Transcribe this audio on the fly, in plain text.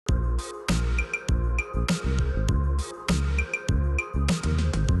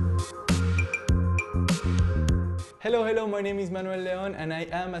Hello, my name is Manuel Leon and I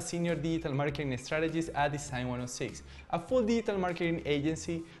am a senior digital marketing strategist at Design 106, a full digital marketing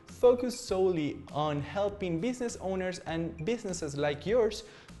agency focused solely on helping business owners and businesses like yours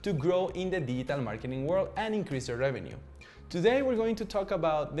to grow in the digital marketing world and increase their revenue. Today we're going to talk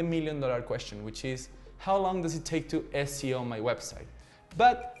about the million-dollar question, which is how long does it take to SEO my website?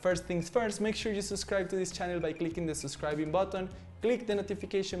 But first things first, make sure you subscribe to this channel by clicking the subscribing button, click the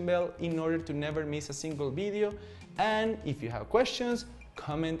notification bell in order to never miss a single video, and if you have questions,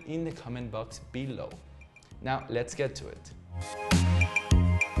 comment in the comment box below. Now let's get to it.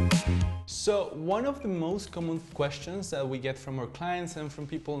 So one of the most common questions that we get from our clients and from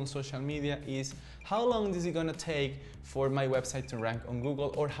people on social media is how long is it going to take for my website to rank on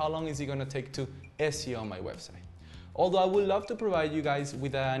Google, or how long is it going to take to SEO my website? Although I would love to provide you guys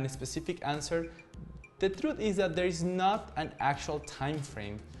with a specific answer, the truth is that there is not an actual time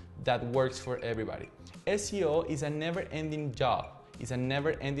frame that works for everybody. SEO is a never-ending job. It's a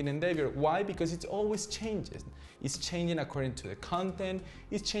never-ending endeavor. Why? Because it always changes. It's changing according to the content,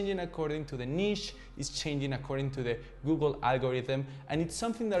 it's changing according to the niche, it's changing according to the Google algorithm, and it's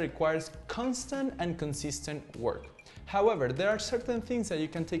something that requires constant and consistent work. However, there are certain things that you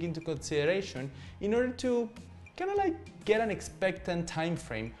can take into consideration in order to get an expectant time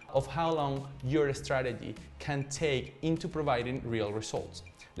frame of how long your strategy can take into providing real results.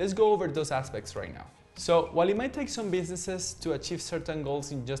 Let's go over those aspects right now. So while it might take some businesses to achieve certain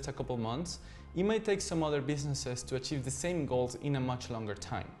goals in just a couple months, it might take some other businesses to achieve the same goals in a much longer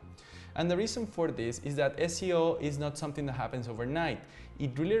time. And the reason for this is that SEO is not something that happens overnight.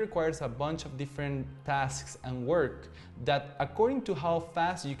 It really requires a bunch of different tasks and work that, according to how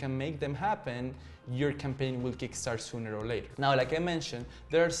fast you can make them happen, your campaign will kickstart sooner or later. Now, like I mentioned,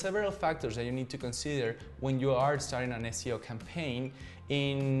 there are several factors that you need to consider when you are starting an SEO campaign,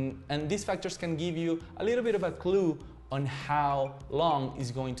 and these factors can give you a little bit of a clue on how long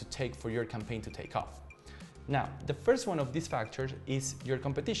it's going to take for your campaign to take off. Now, the first one of these factors is your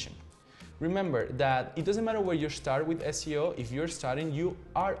competition. Remember that it doesn't matter where you start with SEO. If you're starting, you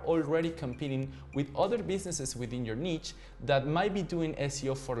are already competing with other businesses within your niche that might be doing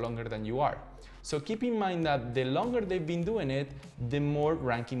SEO for longer than you are. So keep in mind that the longer they've been doing it, the more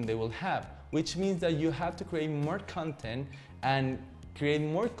ranking they will have, which means that you have to create more content and create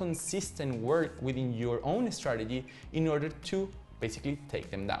more consistent work within your own strategy in order to basically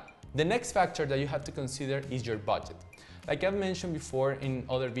take them down. The next factor that you have to consider is your budget. Like I've mentioned before in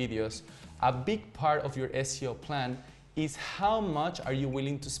other videos, a big part of your SEO plan is how much are you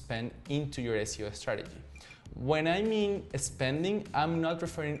willing to spend into your SEO strategy. When I mean spending, I'm not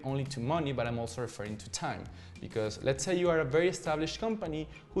referring only to money, but I'm also referring to time. Because let's say you are a very established company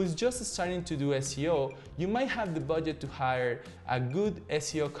who is just starting to do SEO, you might have the budget to hire a good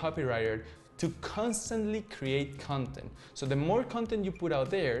SEO copywriter to constantly create content. So the more content you put out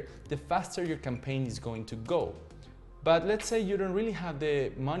there, the faster your campaign is going to go. But let's say you don't really have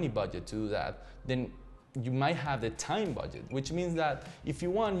the money budget to do that, then you might have the time budget, which means that if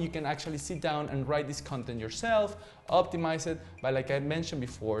you want, you can actually sit down and write this content yourself, optimize it, but like I mentioned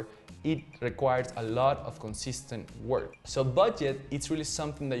before, it requires a lot of consistent work. So budget, it's really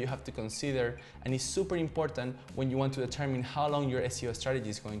something that you have to consider, and it's super important when you want to determine how long your SEO strategy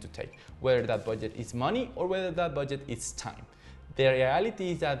is going to take, whether that budget is money or whether that budget is time. The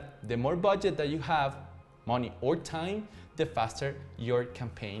reality is that the more budget that you have, money or time, the faster your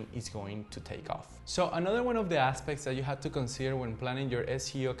campaign is going to take off. So another one of the aspects that you have to consider when planning your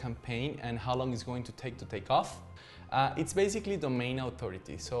SEO campaign and how long it's going to take off, it's basically domain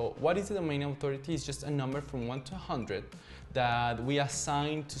authority. So what is the domain authority? It's just a number from 1 to 100 that we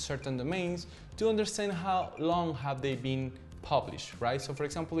assign to certain domains to understand how long have they been published, right? So for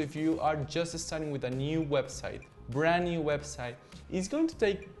example, if you are just starting with a new website, brand new website, it's going to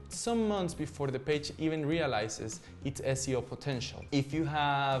take some months before the page even realizes its SEO potential. If you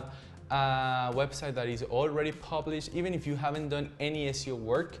have a website that is already published, even if you haven't done any SEO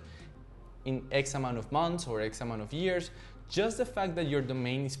work in X amount of months or X amount of years, just the fact that your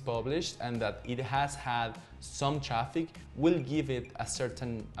domain is published and that it has had some traffic will give it a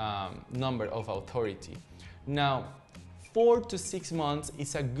certain number of authority. Now, 4 to 6 months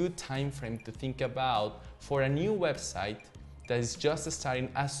is a good time frame to think about for a new website that is just starting,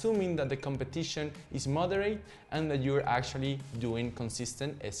 assuming that the competition is moderate and that you're actually doing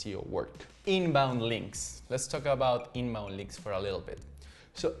consistent SEO work. Inbound links. Let's talk about inbound links for a little bit.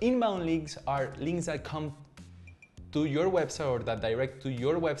 So inbound links are links that come to your website or that direct to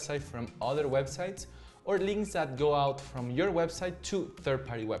your website from other websites, or links that go out from your website to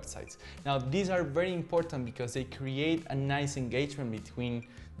third-party websites. Now, these are very important because they create a nice engagement between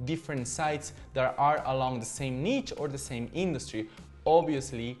different sites that are along the same niche or the same industry.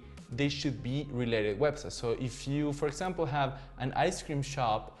 Obviously, they should be related websites. So if you, for example, have an ice cream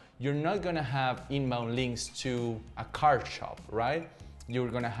shop, you're not gonna have inbound links to a car shop, right? You're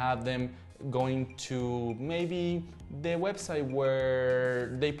gonna have them going to maybe the website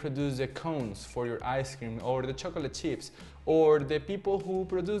where they produce the cones for your ice cream or the chocolate chips, or the people who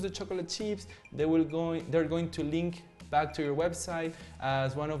produce the chocolate chips, they're going to link back to your website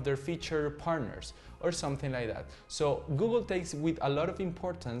as one of their featured partners or something like that. So Google takes with a lot of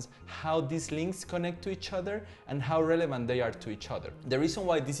importance how these links connect to each other and how relevant they are to each other. The reason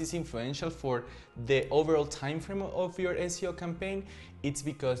why this is influential for the overall time frame of your SEO campaign, it's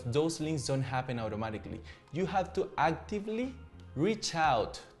because those links don't happen automatically. You have to actively reach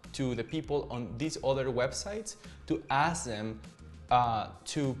out to the people on these other websites to ask them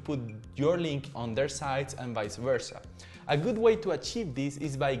to put your link on their sites and vice versa. A good way to achieve this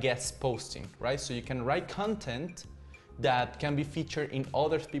is by guest posting, right? So you can write content that can be featured in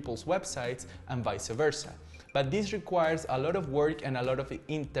other people's websites and vice versa. But this requires a lot of work and a lot of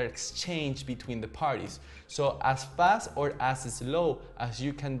inter-exchange between the parties. So as fast or as slow as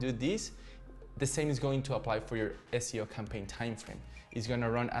you can do this, the same is going to apply for your SEO campaign timeframe. It's going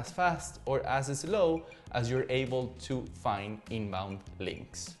to run as fast or as slow as you're able to find inbound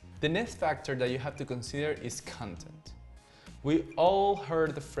links. The next factor that you have to consider is content. We all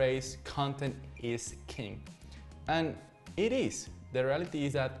heard the phrase content is king, and it is. The reality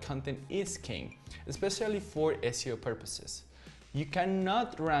is that content is king, especially for SEO purposes. You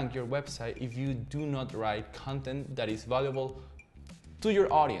cannot rank your website if you do not write content that is valuable to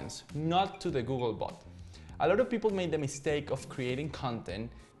your audience, not to the Google bot. A lot of people made the mistake of creating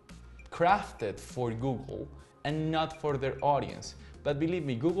content crafted for Google and not for their audience. But believe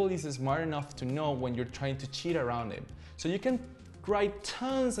me, Google is smart enough to know when you're trying to cheat around it. So you can write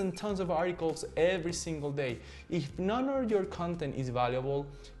tons and tons of articles every single day. If none of your content is valuable,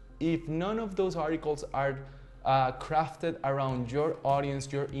 if none of those articles are crafted around your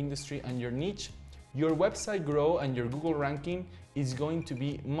audience, your industry, and your niche, your website growth and your Google ranking is going to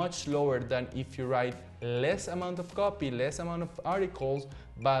be much lower than if you write less amount of copy, less amount of articles,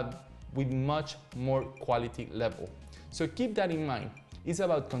 but with much more quality level. So keep that in mind. It's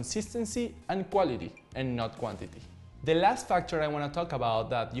about consistency and quality and not quantity. The last factor I want to talk about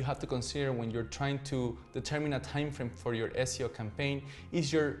that you have to consider when you're trying to determine a time frame for your SEO campaign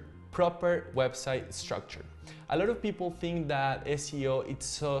is your proper website structure. A lot of people think that SEO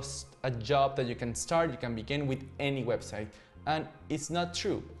it's just a job that you can start, you can begin with any website, and it's not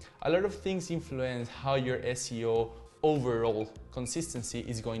true. A lot of things influence how your SEO overall consistency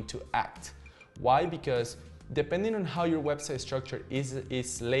is going to act. Why? Because depending on how your website structure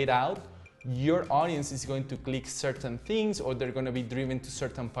is laid out, your audience is going to click certain things, or they're going to be driven to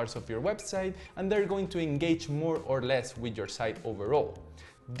certain parts of your website, and they're going to engage more or less with your site overall.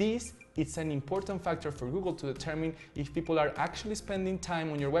 This is an important factor for Google to determine if people are actually spending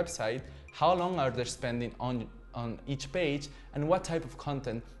time on your website, how long are they spending on each page, and what type of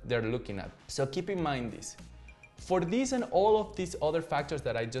content they're looking at. So keep in mind this. For this and all of these other factors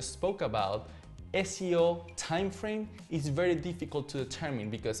that I just spoke about, SEO timeframe is very difficult to determine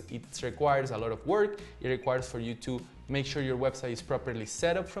because it requires a lot of work. It requires for you to make sure your website is properly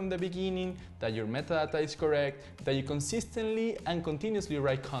set up from the beginning, that your metadata is correct, that you consistently and continuously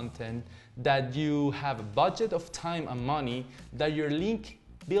write content, that you have a budget of time and money, that your link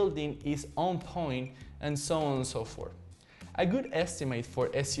building is on point, and so on and so forth. A good estimate for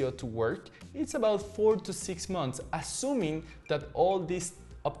SEO to work is about 4 to 6 months, assuming that all these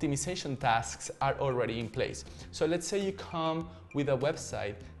optimization tasks are already in place. So let's say you come with a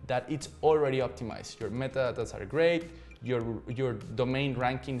website that it's already optimized. Your metadata are great, your domain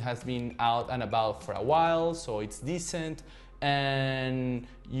ranking has been out and about for a while, so it's decent, and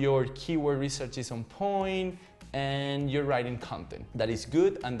your keyword research is on point, and you're writing content that is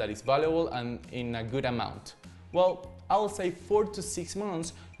good and that is valuable and in a good amount. Well, I will say 4 to 6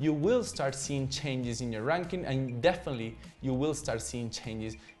 months, you will start seeing changes in your ranking, and definitely you will start seeing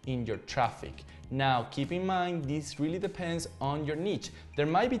changes in your traffic. Now, keep in mind, this really depends on your niche. There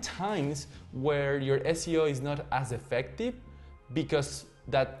might be times where your SEO is not as effective because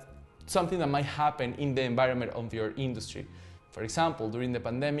that's something that might happen in the environment of your industry. For example, during the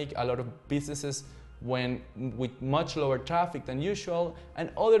pandemic, a lot of businesses went with much lower traffic than usual, and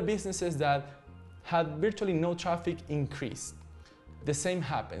other businesses that had virtually no traffic increased. The same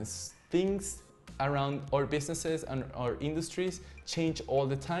happens. Things around our businesses and our industries change all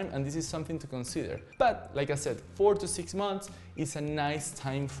the time, and this is something to consider. But like I said, 4 to 6 months is a nice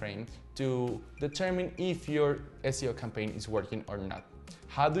time frame to determine if your SEO campaign is working or not.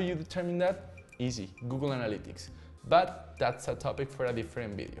 How do you determine that? Easy, Google Analytics. But that's a topic for a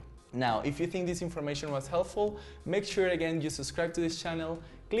different video. Now, if you think this information was helpful, make sure again you subscribe to this channel,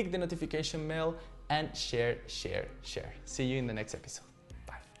 click the notification bell, and share. See you in the next episode.